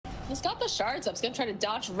He's got the shards up. He's gonna try to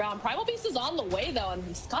dodge around. Primal Beast is on the way though, and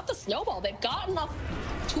he's got the snowball. They've got enough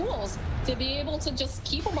tools to be able to just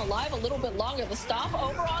keep him alive a little bit longer. The stop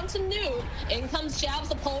over onto Noob. In comes Jabs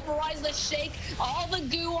to pulverize the shake, all the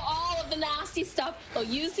goo, all of the nasty stuff. They'll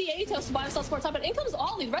use the Atos to buy themselves more time, but in comes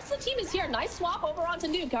Ollie. The rest of the team is here. Nice swap over onto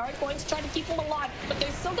Noob. Garrett going to try to keep him alive, but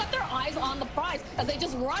they've still got their eyes on the prize as they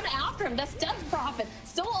just run after him. That's Death Prophet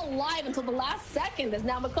still alive until the last second as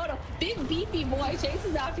now Makoto, big beefy boy,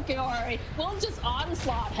 chases after Kiori. Will just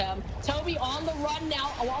onslaught him. Toby on the run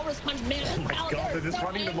now. A Walrus Punch, man. Oh my God, they're just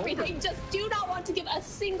running them over. They just do not want to give a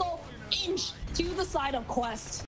single inch to the side of Quest.